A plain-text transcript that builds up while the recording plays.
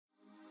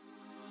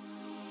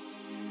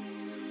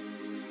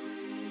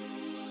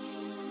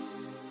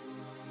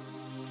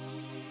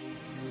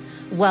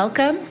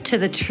Welcome to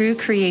the True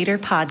Creator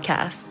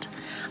Podcast.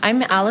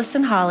 I'm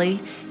Allison Holly,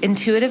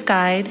 intuitive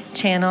guide,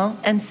 channel,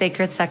 and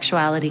sacred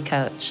sexuality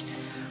coach.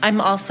 I'm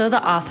also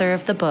the author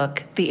of the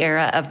book, The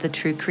Era of the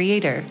True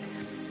Creator.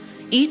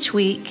 Each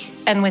week,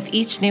 and with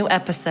each new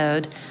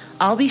episode,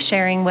 I'll be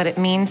sharing what it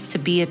means to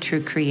be a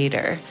true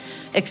creator,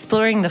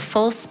 exploring the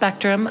full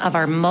spectrum of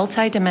our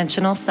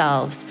multidimensional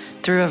selves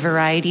through a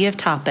variety of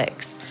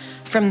topics,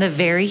 from the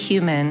very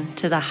human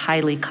to the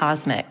highly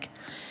cosmic.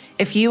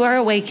 If you are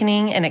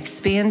awakening and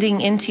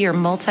expanding into your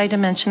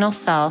multidimensional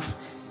self,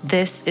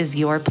 this is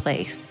your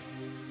place.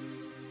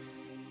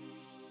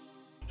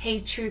 Hey,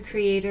 True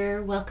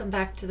Creator, welcome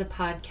back to the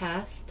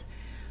podcast.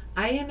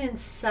 I am in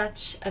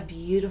such a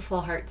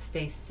beautiful heart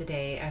space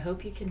today. I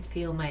hope you can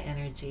feel my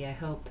energy. I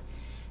hope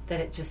that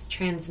it just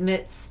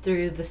transmits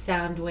through the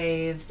sound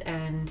waves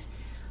and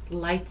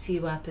lights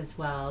you up as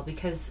well,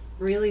 because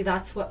really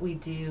that's what we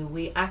do.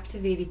 We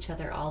activate each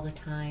other all the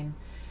time,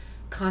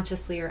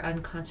 consciously or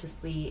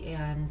unconsciously,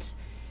 and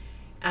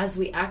as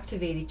we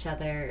activate each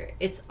other,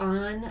 it's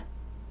on,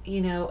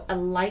 a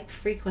like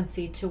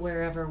frequency to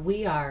wherever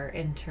we are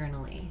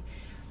internally.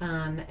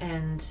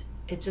 And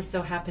it just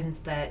so happens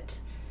that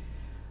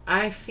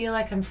I feel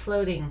like I'm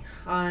floating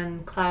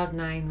on cloud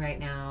 9 right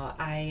now.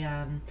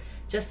 I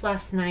just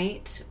last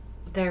night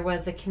there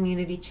was a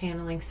community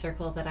channeling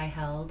circle that I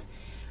held,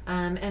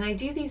 and I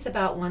do these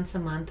about once a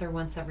month or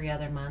once every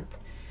other month,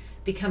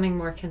 becoming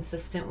more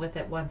consistent with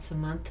it once a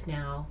month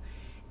now.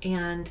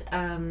 And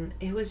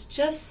it was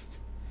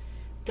just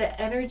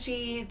the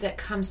energy that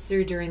comes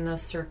through during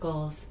those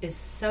circles is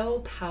so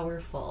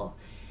powerful.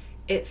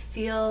 It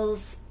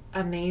feels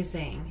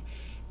amazing.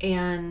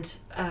 And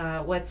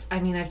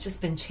I've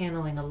just been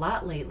channeling a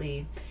lot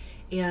lately,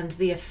 and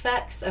the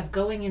effects of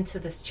going into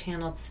this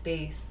channeled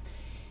space,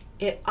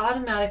 it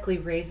automatically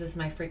raises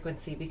my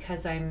frequency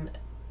because I'm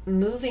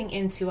moving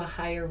into a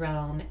higher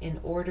realm in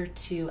order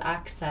to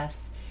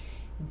access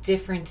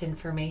different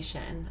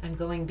information. I'm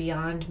going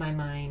beyond my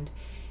mind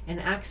and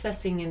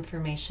accessing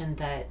information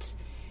that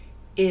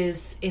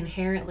is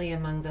inherently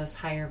among those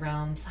higher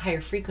realms, higher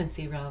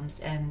frequency realms.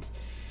 And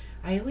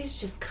I always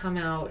just come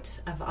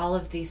out of all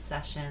of these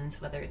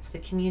sessions, whether it's the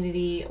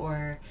community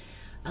or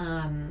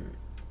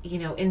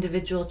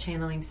individual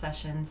channeling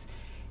sessions,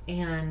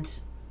 and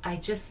I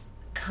just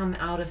come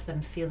out of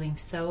them feeling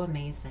so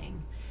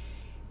amazing.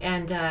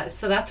 And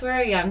so that's where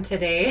I am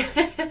today.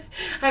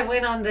 I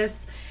went on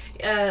this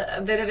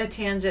a bit of a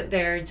tangent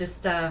there,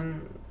 just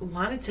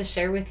wanted to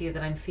share with you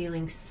that I'm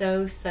feeling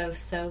so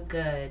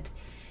good,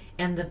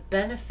 and the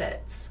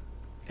benefits,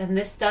 and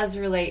this does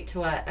relate to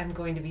what I'm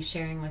going to be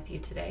sharing with you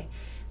today.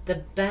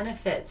 The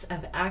benefits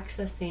of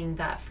accessing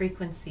that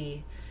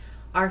frequency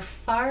are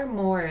far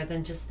more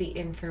than just the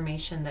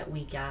information that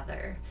we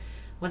gather.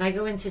 When I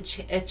go into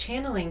a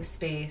channeling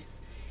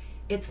space,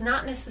 it's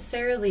not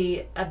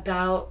necessarily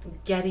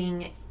about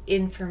getting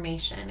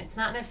information. It's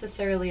not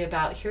necessarily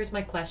about, here's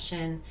my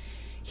question,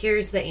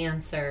 here's the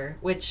answer,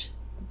 which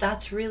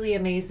that's really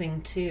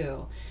amazing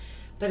too.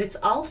 But it's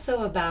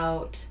also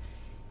about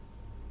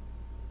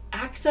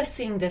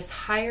accessing this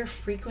higher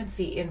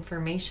frequency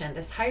information,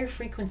 this higher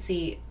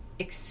frequency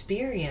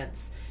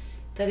experience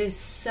that is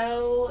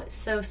so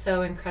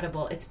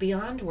incredible. It's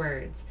beyond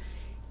words.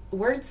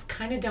 Words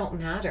kind of don't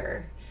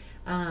matter.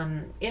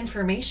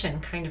 Information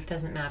kind of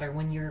doesn't matter.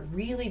 When you're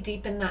really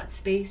deep in that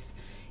space,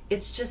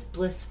 it's just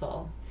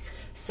blissful.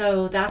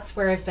 So that's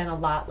where I've been a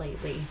lot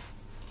lately,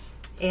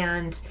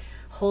 and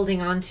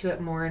holding on to it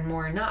more and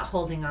more. Not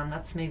holding on,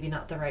 that's maybe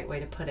not the right way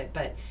to put it,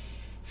 but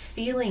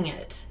feeling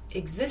it,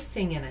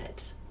 existing in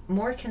it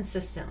more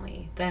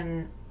consistently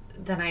than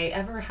I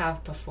ever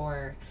have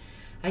before.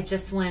 I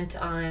just went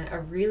on a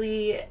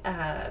really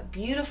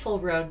beautiful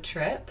road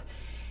trip.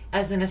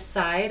 As an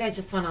aside, I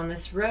just went on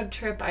this road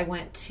trip. I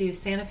went to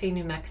Santa Fe,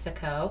 New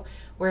Mexico,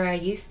 where I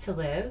used to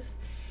live.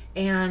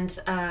 And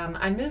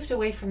I moved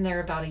away from there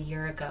about a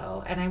year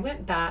ago. And I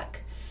went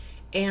back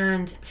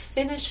and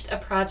finished a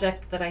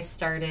project that I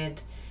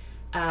started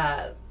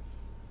about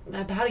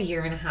a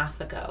year and a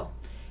half ago.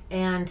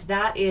 And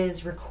that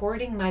is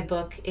recording my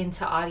book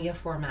into audio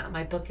format.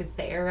 My book is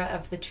The Era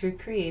of the True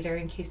Creator,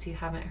 in case you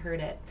haven't heard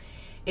it.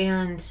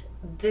 And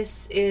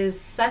this is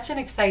such an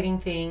exciting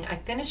thing. I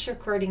finished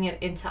recording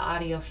it into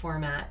audio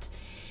format,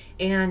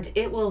 and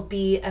it will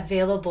be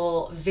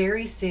available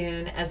very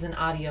soon as an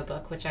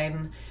audiobook, which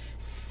I'm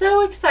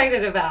so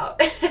excited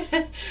about.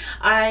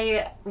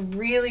 I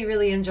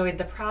really enjoyed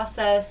the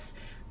process,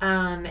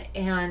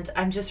 and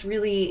I'm just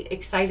really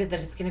excited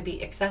that it's going to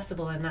be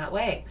accessible in that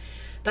way.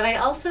 But I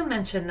also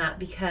mention that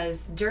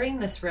because during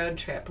this road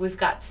trip, we've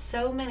got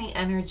so many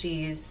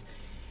energies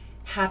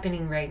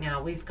happening right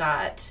now. We've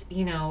got,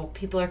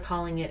 people are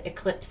calling it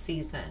eclipse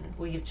season.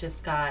 We've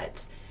just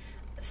got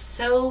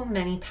so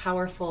many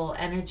powerful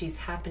energies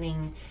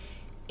happening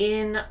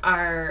in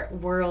our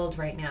world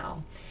right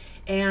now.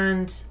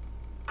 And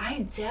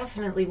I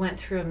definitely went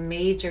through a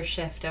major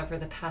shift over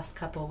the past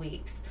couple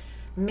weeks.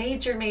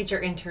 Major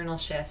internal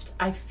shift.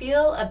 I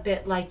feel a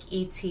bit like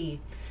E.T.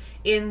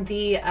 in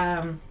the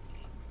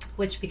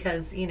which,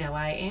 because,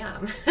 I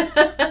am.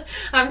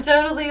 I'm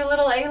totally a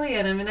little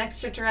alien. I'm an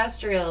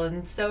extraterrestrial,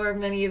 and so are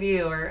many of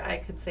you, or I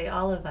could say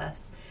all of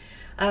us.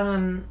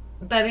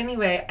 But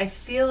anyway, I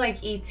feel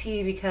like ET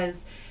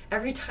because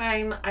every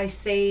time I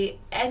say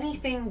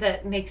anything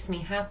that makes me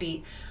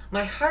happy,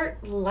 my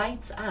heart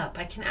lights up.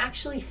 I can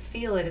actually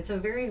feel it. It's a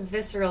very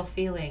visceral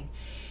feeling.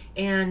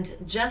 And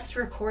just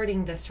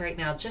recording this right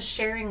now, just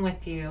sharing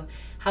with you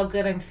how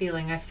good I'm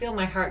feeling, I feel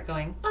my heart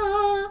going,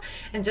 ah,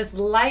 and just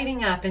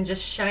lighting up and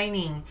just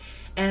shining.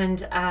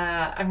 And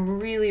I'm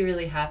really,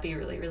 really happy,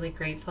 really, really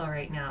grateful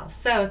right now.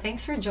 So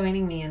thanks for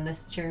joining me in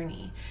this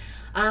journey.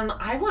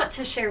 I want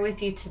to share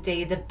with you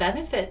today the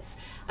benefits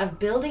of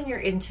building your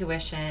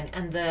intuition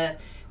and the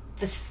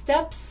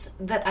steps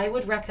that I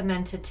would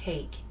recommend to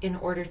take in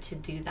order to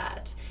do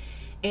that.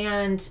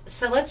 And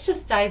so let's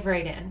just dive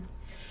right in.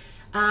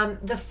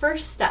 The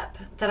first step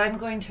that I'm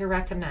going to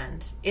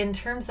recommend in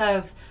terms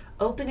of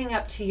opening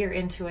up to your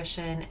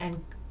intuition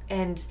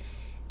and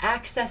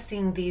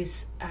accessing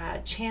these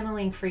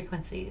channeling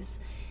frequencies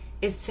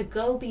is to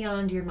go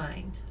beyond your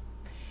mind.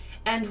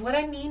 And what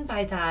I mean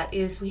by that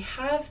is we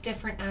have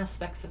different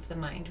aspects of the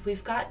mind.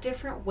 We've got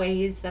different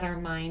ways that our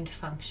mind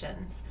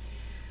functions.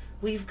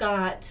 We've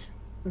got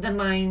the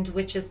mind,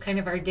 which is kind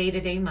of our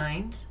day-to-day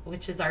mind,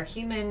 which is our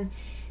human,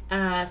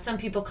 some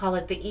people call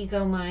it the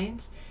ego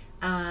mind,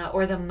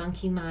 or the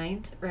monkey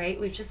mind, right?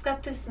 We've just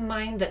got this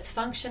mind that's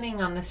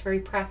functioning on this very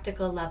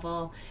practical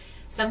level.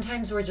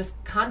 Sometimes we're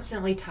just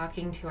constantly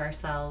talking to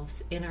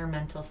ourselves in our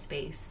mental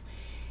space.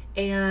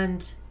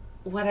 And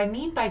what I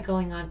mean by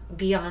going on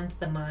beyond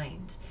the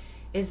mind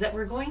is that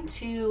we're going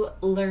to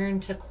learn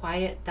to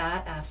quiet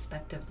that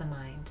aspect of the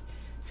mind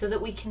so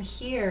that we can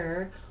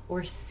hear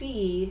or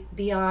see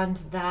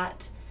beyond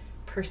that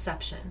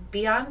perception,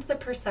 beyond the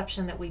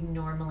perception that we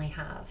normally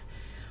have.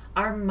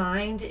 Our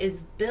mind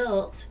is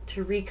built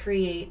to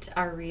recreate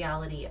our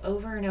reality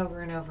over and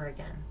over and over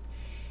again.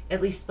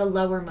 At least the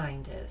lower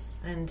mind is.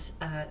 And,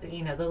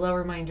 the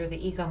lower mind or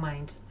the ego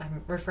mind,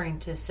 I'm referring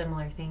to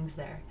similar things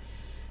there.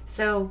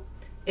 So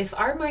if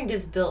our mind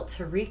is built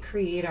to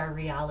recreate our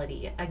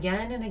reality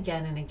again and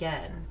again and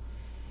again,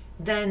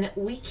 then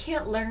we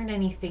can't learn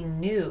anything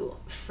new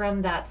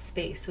from that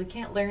space. We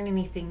can't learn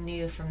anything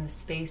new from the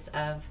space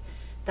of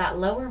that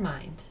lower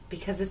mind,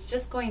 because it's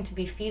just going to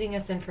be feeding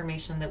us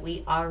information that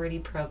we already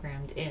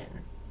programmed in.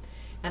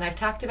 And I've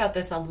talked about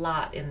this a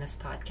lot in this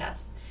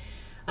podcast.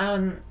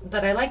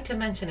 But I like to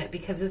mention it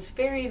because it's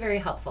very, very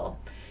helpful.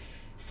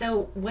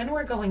 So when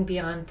we're going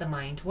beyond the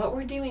mind, what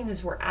we're doing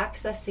is we're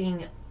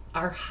accessing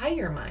our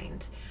higher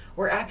mind.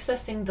 We're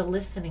accessing the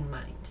listening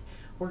mind.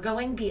 We're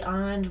going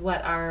beyond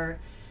what our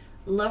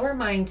lower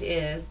mind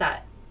is,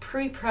 that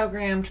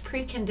pre-programmed,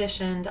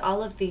 preconditioned,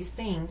 all of these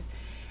things,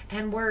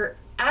 and we're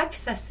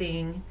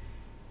accessing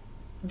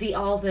the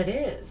all that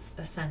is,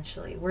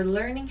 essentially. We're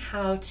learning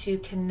how to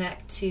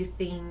connect to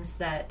things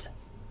that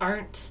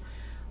aren't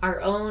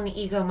our own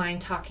ego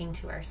mind talking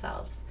to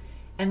ourselves.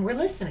 And we're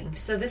listening.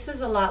 So this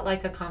is a lot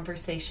like a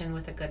conversation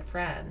with a good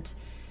friend.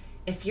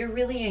 If you're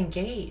really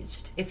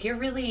engaged, if you're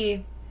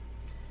really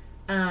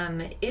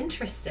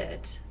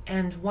interested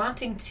and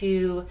wanting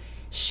to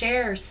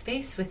share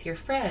space with your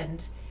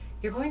friend,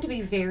 you're going to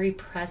be very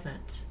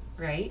present,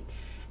 right?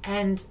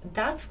 And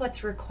that's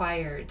what's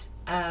required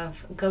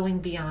of going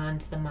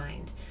beyond the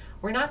mind.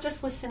 We're not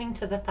just listening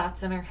to the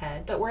thoughts in our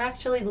head, but we're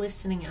actually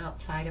listening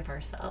outside of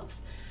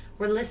ourselves.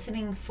 We're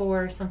listening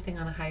for something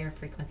on a higher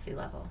frequency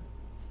level.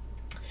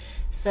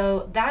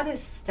 So that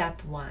is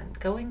step one,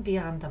 going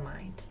beyond the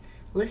mind.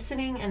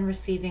 Listening and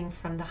receiving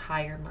from the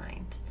higher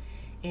mind.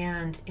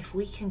 And if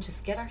we can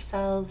just get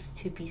ourselves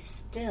to be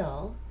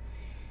still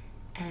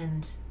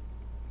and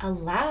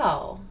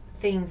allow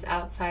things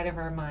outside of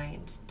our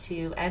mind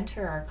to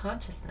enter our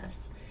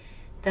consciousness,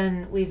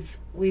 then we've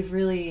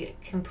really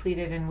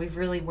completed and we've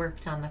really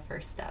worked on the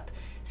first step.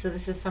 So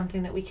this is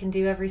something that we can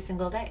do every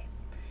single day.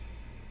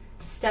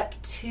 Step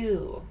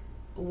two,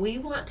 we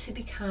want to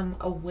become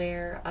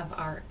aware of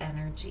our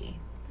energy.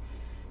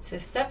 So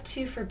step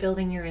two for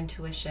building your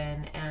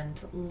intuition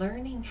and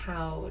learning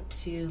how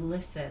to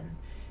listen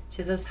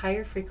to those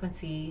higher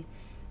frequency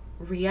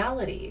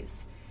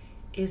realities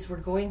is we're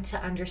going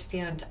to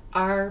understand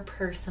our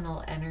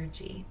personal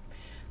energy.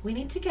 We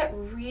need to get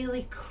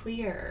really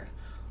clear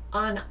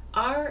on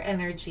our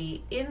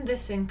energy in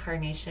this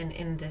incarnation,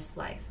 in this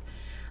life.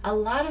 A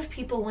lot of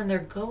people, when they're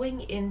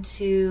going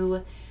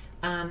into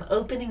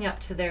opening up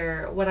to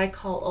their, what I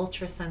call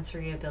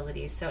ultrasensory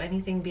abilities, so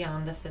anything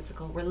beyond the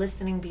physical, we're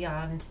listening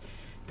beyond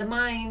the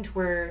mind,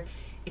 we're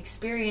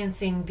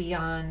experiencing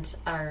beyond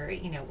our,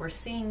 we're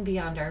seeing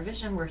beyond our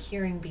vision, we're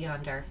hearing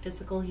beyond our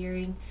physical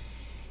hearing.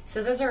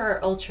 So those are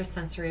our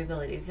ultrasensory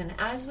abilities. And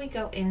as we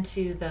go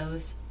into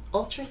those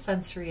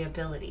ultrasensory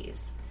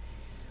abilities,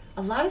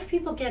 a lot of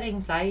people get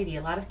anxiety.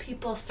 A lot of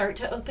people start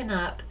to open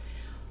up,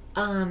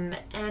 and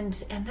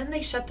then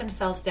they shut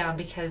themselves down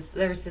because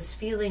there's this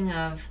feeling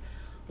of,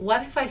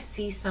 what if I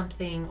see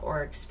something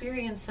or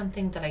experience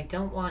something that I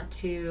don't want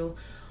to,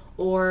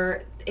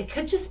 or it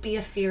could just be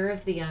a fear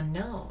of the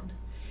unknown.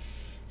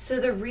 So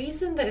the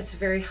reason that it's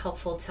very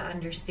helpful to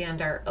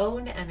understand our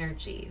own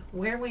energy,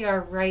 where we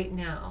are right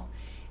now,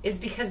 is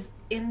because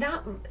in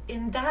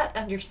that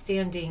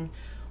understanding,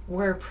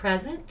 we're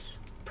present.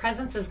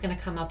 Presence is going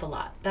to come up a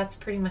lot. That's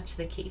pretty much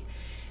the key.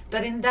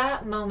 But in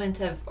that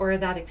moment of, or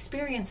that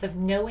experience of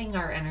knowing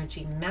our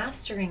energy,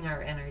 mastering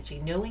our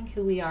energy, knowing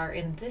who we are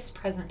in this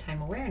present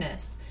time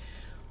awareness,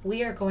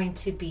 we are going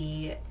to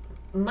be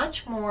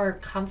much more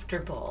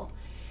comfortable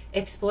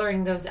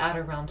exploring those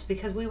outer realms,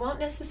 because we won't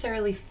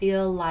necessarily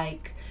feel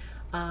like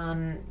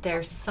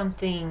there's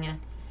something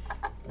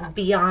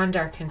beyond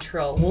our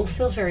control. We'll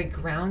feel very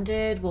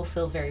grounded, we'll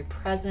feel very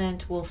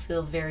present, we'll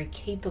feel very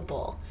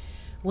capable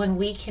when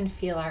we can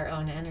feel our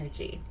own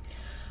energy.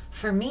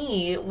 For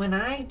me, when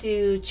I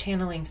do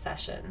channeling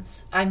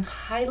sessions, I'm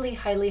highly,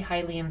 highly,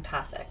 highly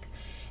empathic.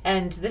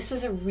 And this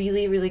is a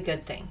really, really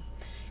good thing.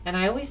 And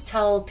I always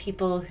tell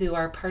people who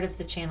are part of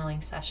the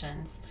channeling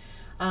sessions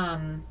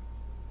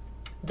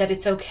that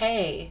it's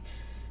okay,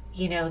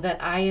 that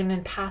I am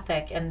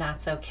empathic and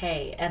that's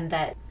okay. And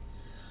that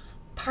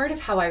part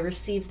of how I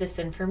receive this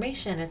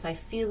information is I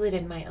feel it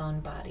in my own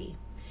body.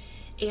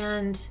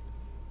 And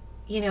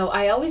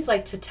I always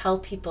like to tell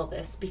people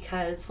this,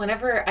 because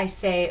whenever I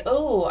say,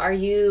 oh, are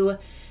you,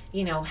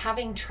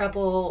 having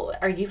trouble,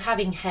 are you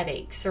having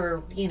headaches,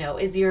 or,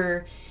 is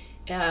your,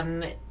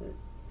 any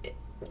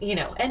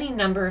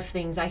number of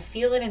things, I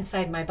feel it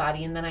inside my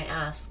body. And then I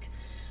ask,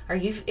 are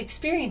you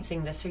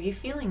experiencing this? Are you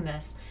feeling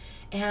this?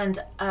 And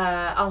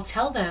I'll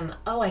tell them,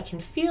 oh, I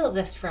can feel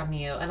this from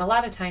you. And a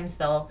lot of times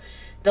they'll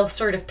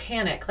sort of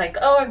panic, like,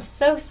 oh, I'm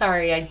so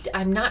sorry.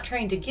 I'm not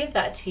trying to give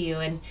that to you.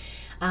 And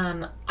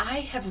I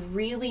have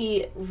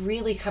really,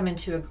 really come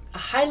into a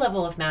high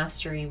level of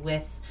mastery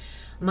with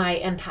my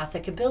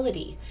empathic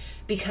ability,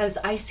 because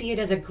I see it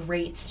as a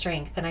great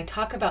strength. And I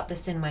talk about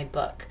this in my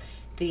book,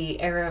 The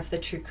Era of the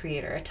True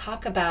Creator. I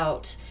talk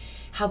about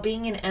how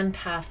being an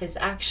empath is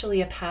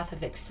actually a path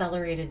of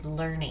accelerated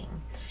learning.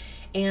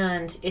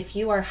 And if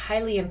you are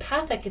highly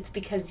empathic, it's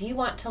because you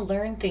want to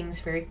learn things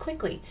very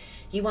quickly.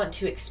 You want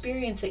to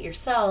experience it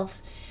yourself.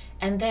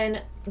 And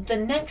then the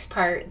next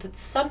part that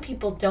some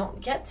people don't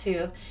get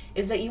to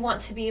is that you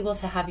want to be able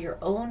to have your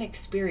own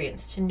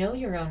experience, to know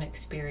your own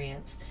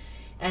experience,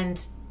 and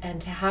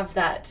to have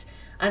that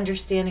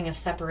understanding of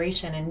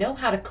separation and know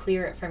how to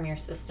clear it from your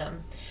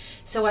system.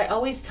 So I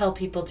always tell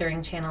people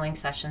during channeling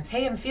sessions,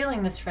 hey, I'm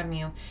feeling this from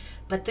you,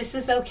 but this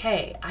is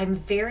okay. I'm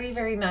very,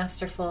 very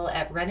masterful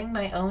at running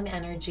my own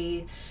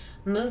energy,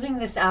 moving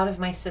this out of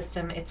my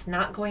system. It's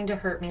not going to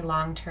hurt me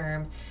long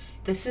term.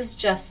 This is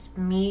just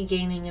me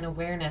gaining an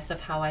awareness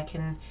of how I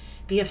can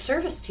be of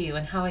service to you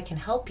and how I can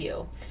help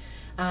you.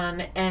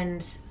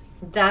 And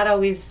that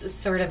always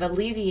sort of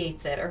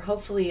alleviates it, or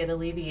hopefully it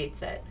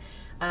alleviates it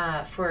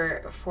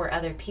for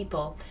other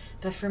people.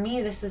 But for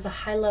me, this is a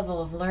high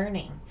level of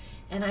learning.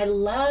 And I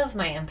love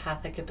my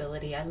empathic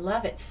ability. I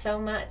love it so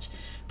much.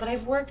 But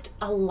I've worked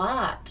a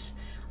lot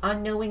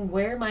on knowing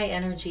where my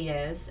energy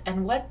is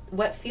and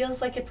what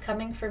feels like it's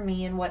coming from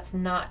me and what's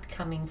not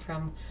coming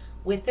from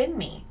within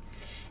me.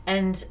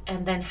 And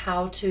then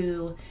how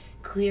to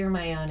clear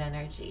my own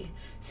energy.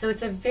 So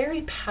it's a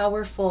very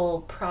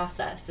powerful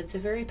process. It's a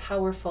very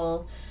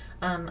powerful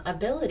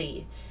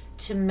ability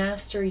to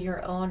master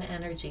your own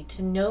energy,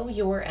 to know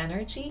your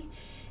energy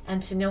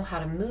and to know how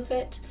to move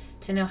it,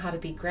 to know how to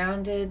be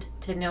grounded,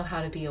 to know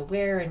how to be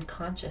aware and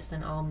conscious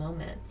in all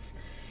moments.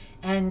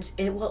 And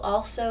it will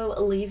also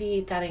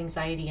alleviate that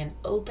anxiety and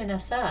open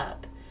us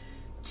up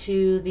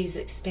to these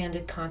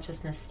expanded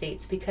consciousness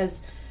states, because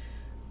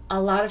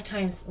a lot of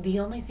times the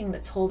only thing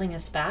that's holding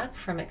us back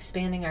from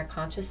expanding our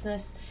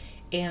consciousness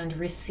and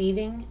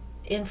receiving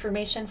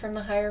information from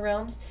the higher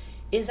realms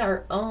is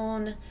our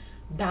own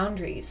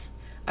boundaries,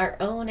 our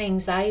own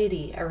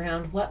anxiety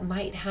around what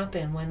might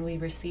happen when we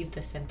receive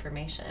this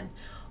information.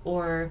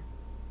 Or,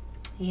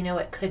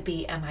 it could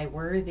be, am I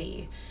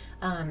worthy?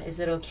 Is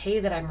it okay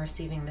that I'm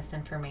receiving this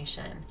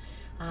information?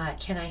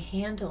 Can I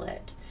handle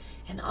it?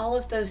 And all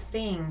of those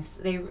things,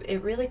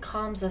 it really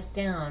calms us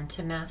down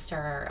to master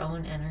our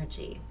own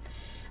energy.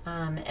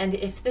 And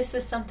if this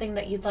is something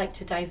that you'd like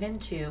to dive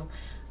into,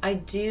 I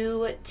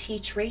do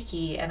teach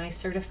Reiki and I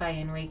certify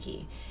in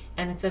Reiki.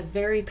 And it's a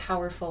very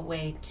powerful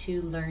way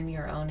to learn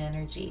your own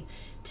energy,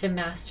 to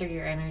master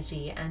your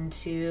energy, and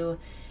to,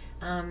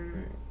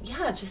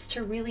 just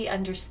to really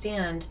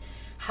understand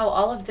how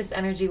all of this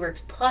energy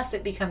works. Plus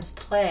it becomes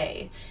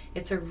play.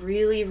 It's a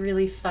really,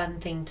 really fun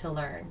thing to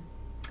learn.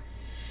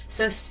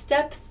 So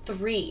step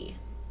three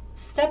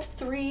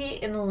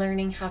in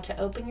learning how to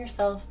open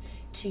yourself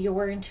to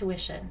your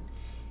intuition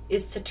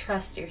is to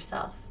trust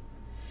yourself.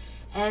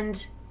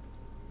 And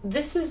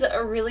this is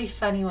a really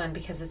funny one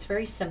because it's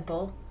very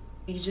simple.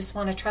 You just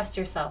want to trust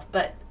yourself.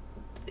 But,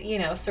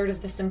 sort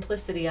of the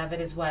simplicity of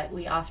it is what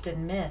we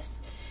often miss.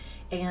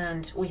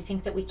 And we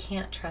think that we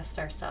can't trust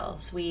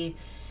ourselves. We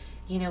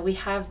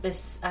have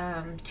this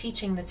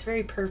teaching that's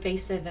very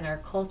pervasive in our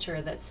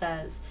culture that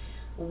says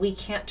we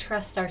can't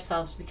trust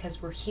ourselves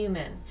because we're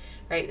human,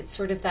 right? It's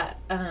sort of that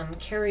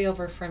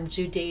carryover from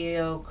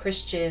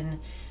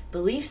Judeo-Christian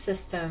belief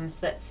systems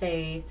that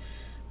say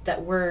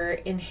that we're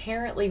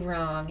inherently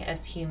wrong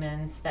as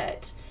humans,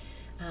 that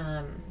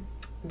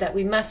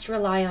we must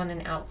rely on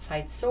an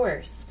outside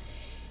source.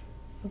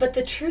 But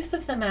the truth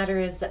of the matter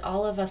is that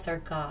all of us are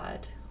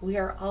God. We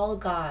are all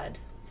God.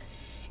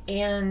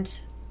 And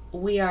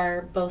we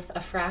are both a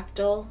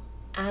fractal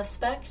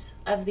aspect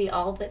of the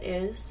all that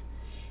is,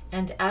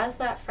 and as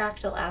that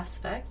fractal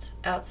aspect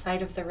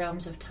outside of the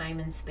realms of time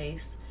and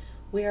space,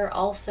 we are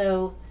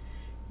also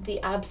the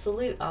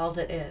absolute all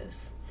that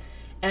is.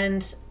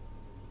 And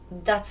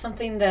that's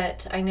something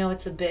that I know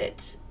it's a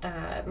bit,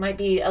 might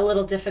be a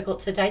little difficult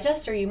to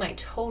digest, or you might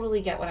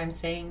totally get what I'm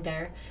saying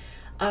there.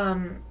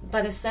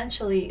 But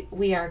essentially,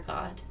 we are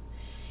God.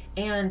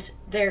 And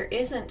there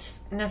isn't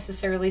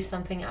necessarily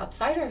something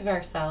outside of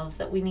ourselves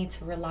that we need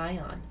to rely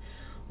on.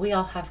 We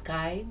all have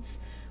guides.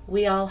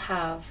 We all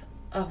have,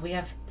 we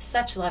have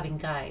such loving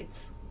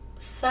guides,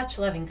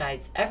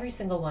 every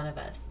single one of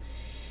us.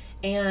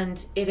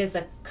 And it is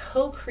a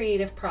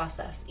co-creative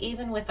process,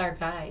 even with our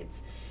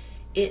guides.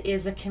 It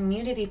is a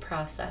community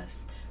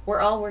process.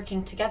 We're all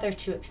working together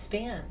to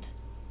expand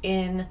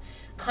in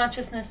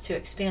consciousness, to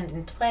expand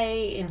in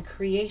play, in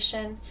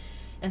creation.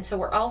 And so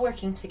we're all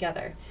working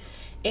together.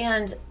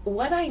 And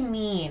what I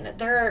mean,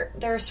 there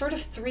are sort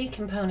of three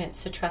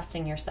components to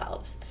trusting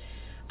yourselves.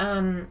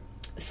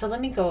 So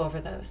let me go over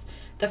those.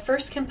 The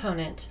first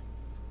component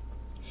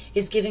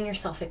is giving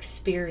yourself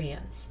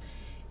experience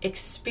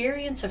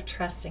of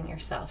trusting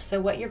yourself.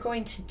 So what you're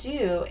going to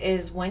do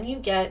is when you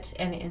get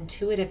an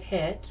intuitive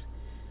hit,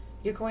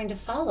 you're going to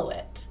follow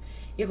it.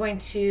 You're going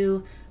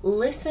to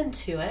listen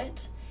to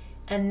it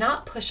and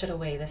not push it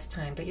away this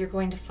time, but you're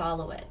going to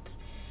follow it.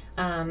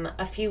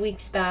 A few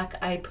weeks back,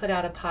 I put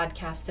out a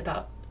podcast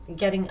about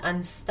getting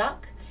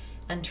unstuck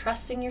and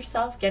trusting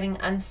yourself, getting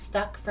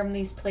unstuck from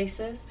these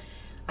places.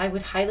 I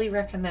would highly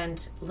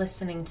recommend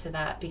listening to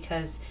that,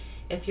 because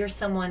if you're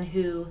someone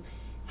who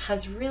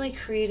has really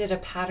created a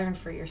pattern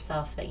for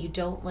yourself that you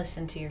don't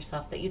listen to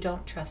yourself, that you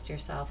don't trust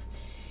yourself,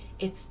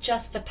 it's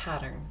just a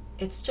pattern.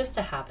 It's just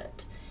a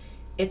habit.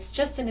 It's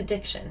just an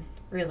addiction,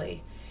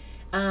 really.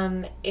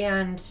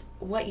 And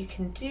what you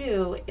can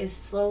do is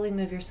slowly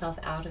move yourself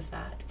out of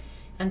that.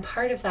 And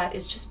part of that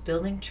is just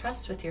building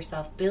trust with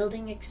yourself,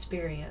 building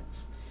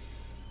experience.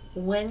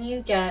 When you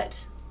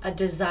get a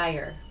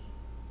desire,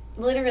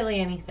 literally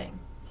anything,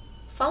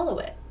 follow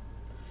it.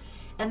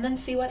 And then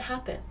see what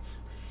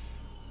happens.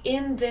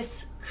 In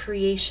this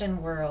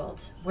creation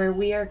world where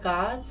we are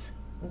gods,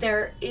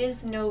 there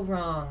is no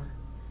wrong.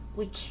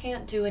 We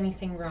can't do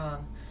anything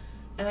wrong.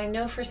 And I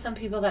know for some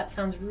people that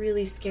sounds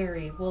really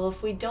scary. Well,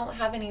 if we don't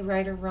have any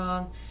right or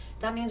wrong,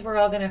 that means we're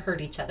all going to hurt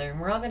each other and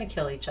we're all going to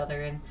kill each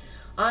other and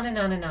on and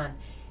on and on.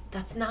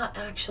 That's not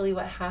actually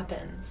what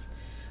happens.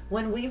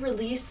 When we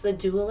release the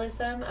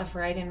dualism of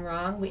right and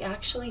wrong, we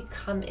actually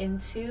come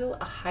into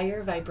a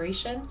higher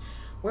vibration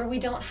where we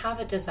don't have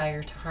a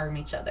desire to harm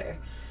each other.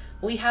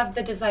 We have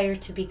the desire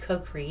to be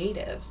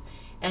co-creative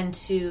and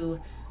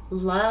to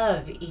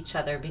love each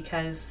other,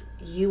 because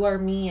you are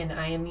me and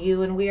I am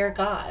you and we are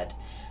God,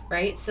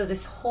 right? So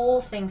this whole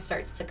thing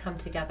starts to come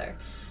together.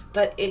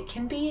 But it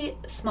can be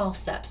small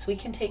steps. We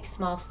can take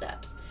small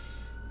steps.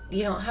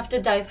 You don't have to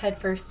dive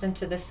headfirst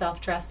into the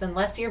self-trust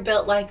unless you're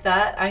built like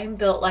that. I am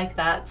built like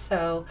that.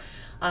 So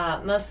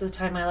most of the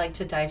time I like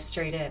to dive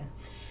straight in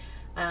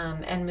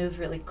and move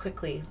really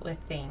quickly with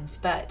things.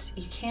 But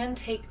you can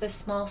take the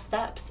small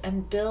steps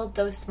and build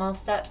those small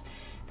steps.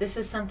 This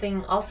is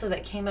something also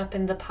that came up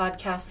in the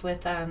podcast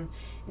with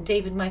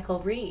David Michael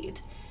Reed,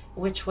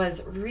 which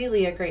was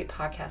really a great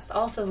podcast.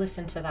 Also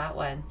listen to that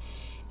one.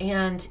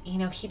 And,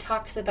 he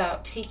talks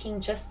about taking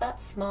just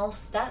that small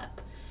step.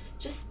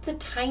 Just the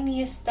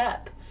tiniest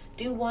step.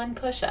 Do one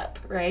push-up,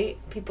 right?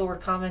 People were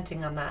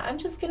commenting on that. I'm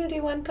just going to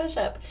do one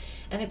push-up.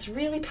 And it's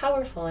really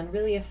powerful and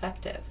really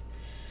effective.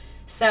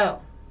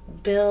 So,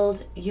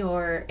 build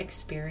your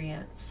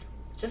experience.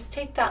 Just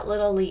take that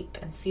little leap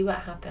and see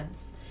what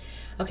happens.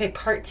 Okay,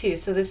 part 2.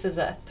 So this is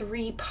a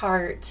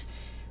 3-part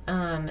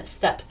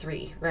step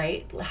 3,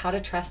 right? How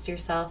to trust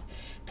yourself.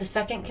 The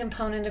second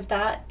component of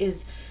that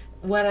is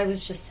what I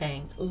was just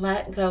saying.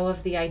 Let go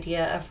of the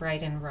idea of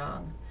right and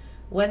wrong.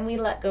 When we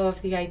let go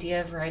of the idea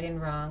of right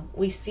and wrong,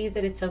 we see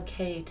that it's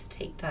okay to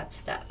take that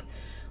step.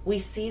 We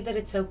see that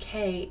it's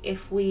okay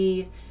if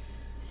we,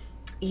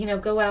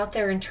 go out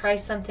there and try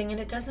something and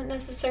it doesn't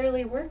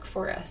necessarily work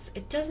for us.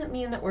 It doesn't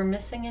mean that we're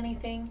missing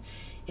anything.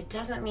 It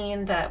doesn't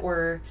mean that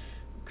we're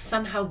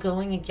somehow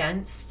going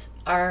against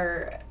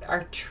our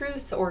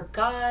truth or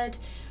God.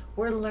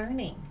 We're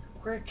learning.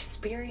 We're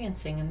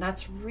experiencing. And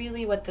that's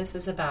really what this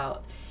is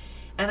about.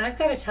 And I've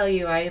got to tell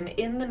you, I am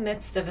in the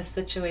midst of a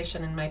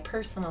situation in my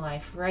personal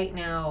life right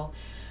now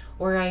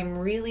where I'm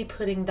really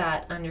putting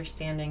that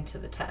understanding to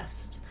the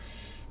test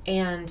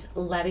and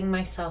letting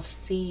myself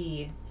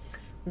see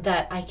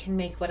that I can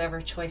make whatever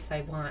choice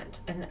I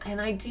want.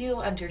 And I do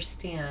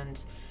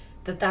understand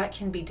that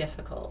can be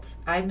difficult.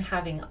 I'm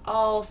having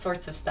all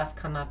sorts of stuff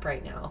come up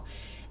right now.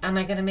 Am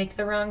I going to make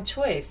the wrong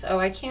choice? Oh,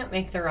 I can't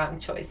make the wrong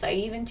choice. I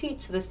even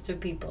teach this to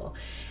people.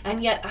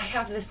 And yet I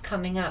have this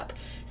coming up.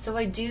 So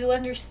I do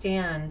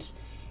understand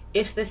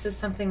if this is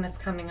something that's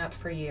coming up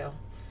for you.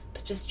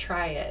 But just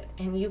try it,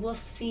 and you will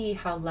see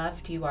how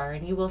loved you are,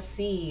 and you will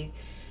see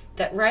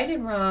that right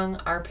and wrong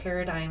are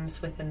paradigms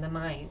within the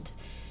mind.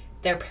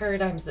 They're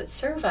paradigms that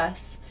serve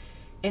us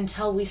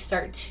until we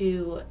start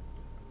to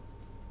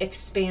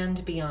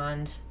expand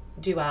beyond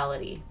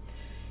duality.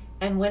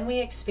 And when we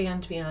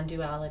expand beyond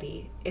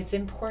duality, it's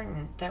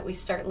important that we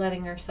start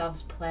letting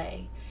ourselves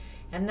play.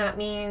 And that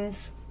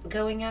means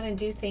going out and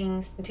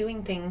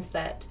doing things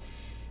that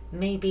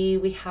maybe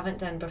we haven't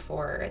done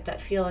before, that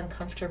feel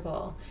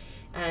uncomfortable,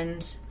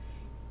 and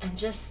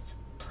just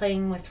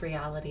playing with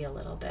reality a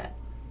little bit,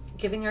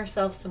 giving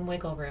ourselves some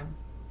wiggle room.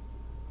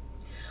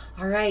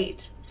 All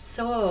right,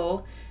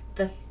 so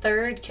the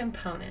third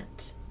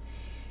component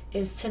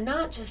is to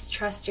not just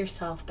trust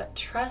yourself, but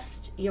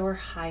trust your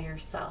higher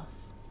self.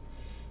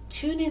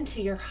 Tune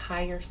into your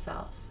higher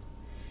self.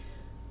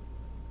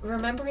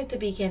 Remember at the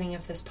beginning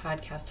of this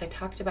podcast, I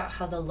talked about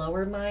how the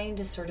lower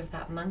mind is sort of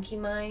that monkey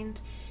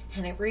mind,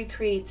 and it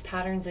recreates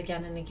patterns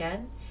again and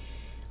again.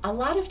 A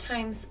lot of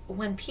times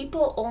when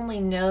people only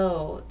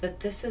know that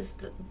this is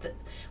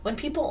when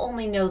people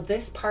only know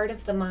this part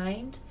of the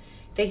mind,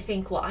 they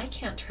think, well, I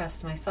can't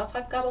trust myself.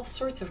 I've got all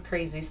sorts of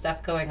crazy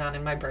stuff going on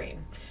in my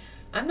brain.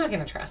 I'm not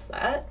going to trust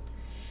that.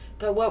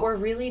 But what we're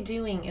really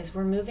doing is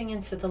we're moving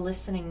into the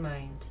listening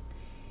mind.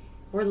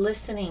 We're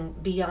listening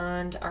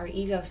beyond our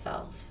ego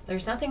selves.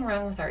 There's nothing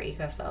wrong with our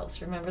ego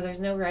selves. Remember, there's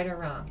no right or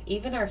wrong.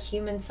 Even our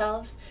human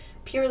selves,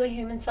 purely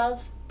human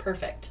selves,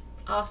 perfect,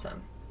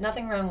 awesome,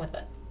 nothing wrong with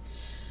it.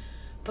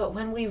 But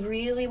when we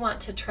really want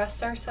to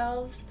trust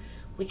ourselves,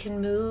 we can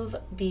move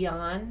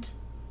beyond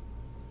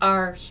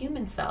our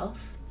human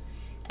self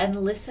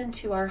and listen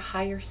to our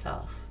higher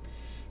self.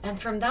 And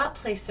from that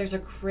place, there's a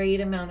great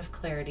amount of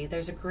clarity.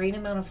 There's a great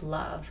amount of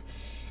love.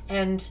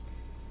 And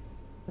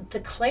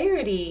the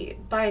clarity,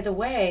 by the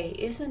way,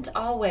 isn't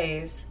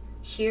always,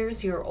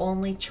 here's your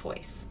only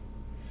choice.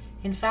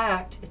 In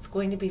fact, it's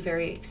going to be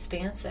very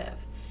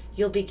expansive.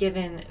 You'll be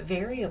given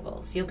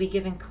variables. You'll be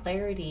given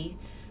clarity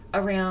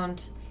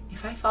around,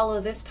 if I follow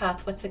this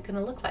path, what's it going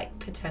to look like,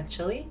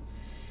 potentially?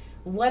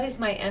 What is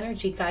my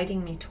energy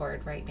guiding me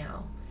toward right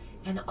now?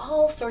 And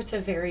all sorts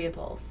of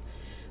variables.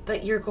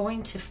 But you're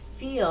going to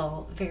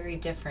feel very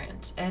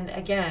different. And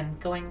again,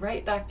 going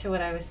right back to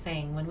what I was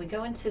saying, when we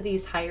go into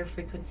these higher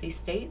frequency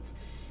states,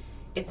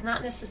 it's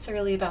not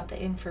necessarily about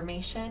the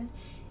information.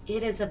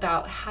 It is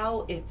about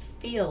how it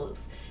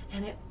feels.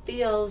 And it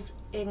feels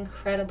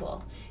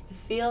incredible. It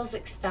feels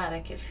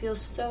ecstatic. It feels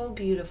so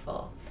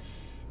beautiful.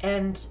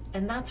 And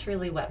that's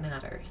really what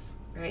matters,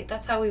 right?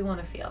 That's how we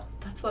want to feel.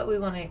 That's what we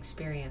want to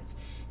experience.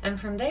 And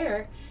from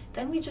there,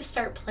 then we just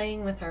start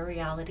playing with our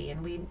reality,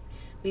 and we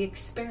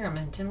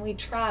experiment and we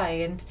try,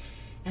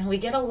 and we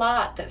get a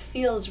lot that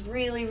feels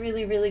really,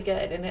 really, really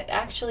good. And it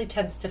actually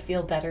tends to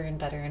feel better and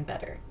better and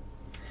better.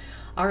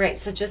 All right,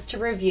 so just to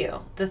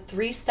review, the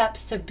 3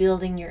 steps to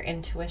building your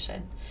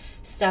intuition.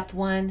 Step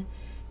 1,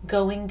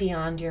 going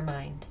beyond your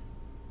mind.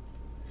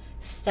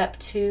 Step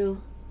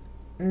 2,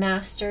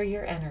 master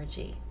your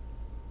energy.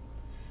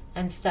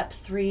 And step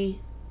 3,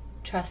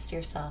 trust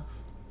yourself.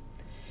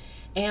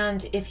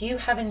 And if you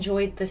have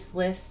enjoyed this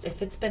list,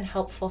 if it's been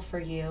helpful for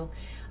you,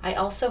 I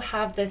also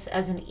have this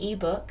as an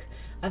ebook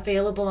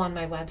available on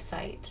my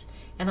website.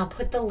 And I'll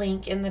put the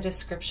link in the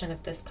description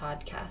of this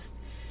podcast.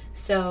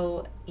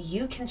 So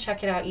you can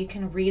check it out, you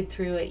can read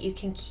through it, you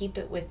can keep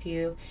it with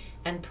you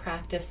and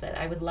practice it.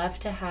 I would love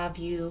to have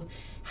you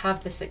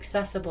have this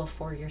accessible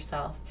for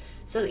yourself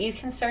so that you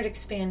can start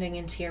expanding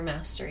into your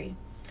mastery.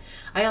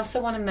 I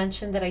also want to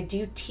mention that I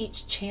do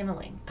teach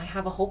channeling. I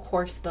have a whole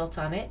course built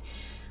on it.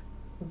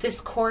 This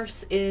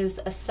course is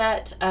a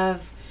set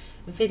of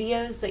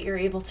videos that you're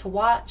able to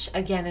watch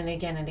again and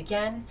again and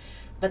again.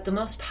 But the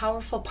most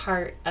powerful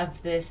part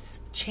of this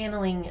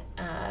channeling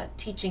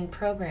teaching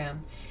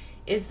program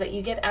is that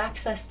you get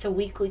access to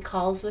weekly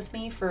calls with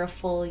me for a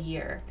full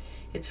year.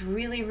 It's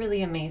really,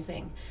 really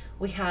amazing.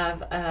 We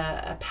have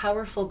a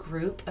powerful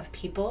group of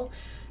people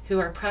who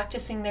are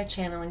practicing their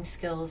channeling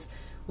skills,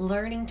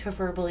 learning to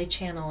verbally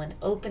channel and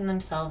open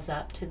themselves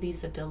up to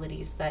these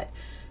abilities that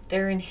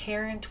they're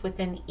inherent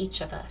within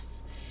each of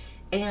us.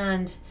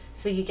 And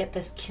so you get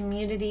this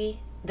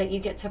community that you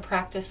get to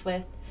practice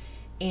with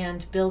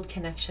and build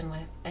connection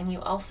with. And you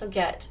also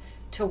get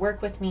to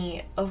work with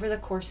me over the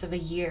course of a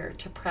year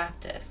to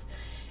practice.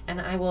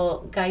 And I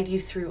will guide you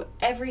through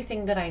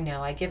everything that I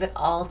know. I give it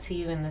all to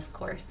you in this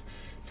course.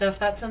 So if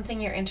that's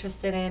something you're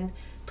interested in,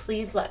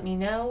 please let me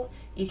know.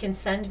 You can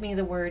send me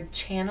the word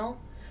channel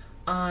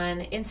on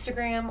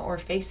Instagram or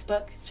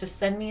Facebook. Just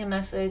send me a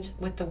message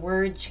with the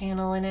word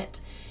channel in it,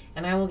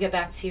 and I will get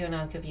back to you and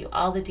I'll give you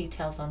all the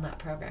details on that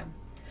program.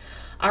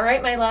 All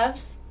right, my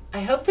loves,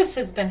 I hope this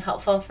has been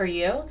helpful for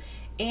you,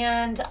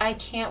 and I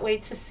can't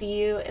wait to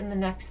see you in the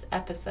next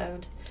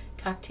episode.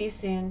 Talk to you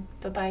soon.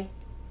 Bye-bye.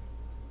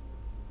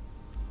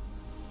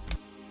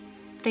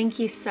 Thank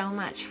you so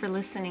much for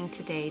listening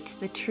today to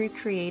the True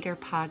Creator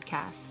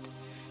Podcast.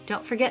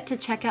 Don't forget to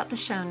check out the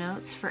show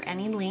notes for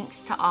any links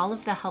to all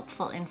of the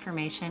helpful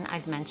information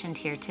I've mentioned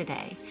here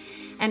today.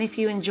 And if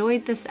you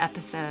enjoyed this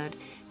episode,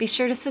 be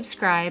sure to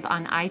subscribe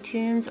on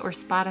iTunes or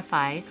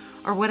Spotify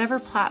or whatever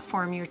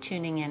platform you're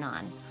tuning in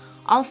on.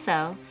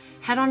 Also,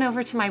 head on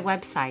over to my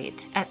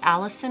website at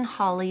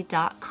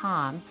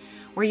AllisonHawley.com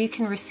where you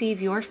can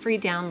receive your free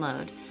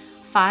download,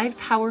 5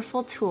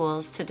 powerful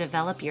tools to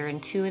develop your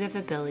intuitive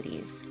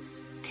abilities.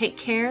 Take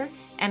care,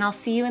 and I'll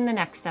see you in the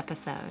next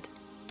episode.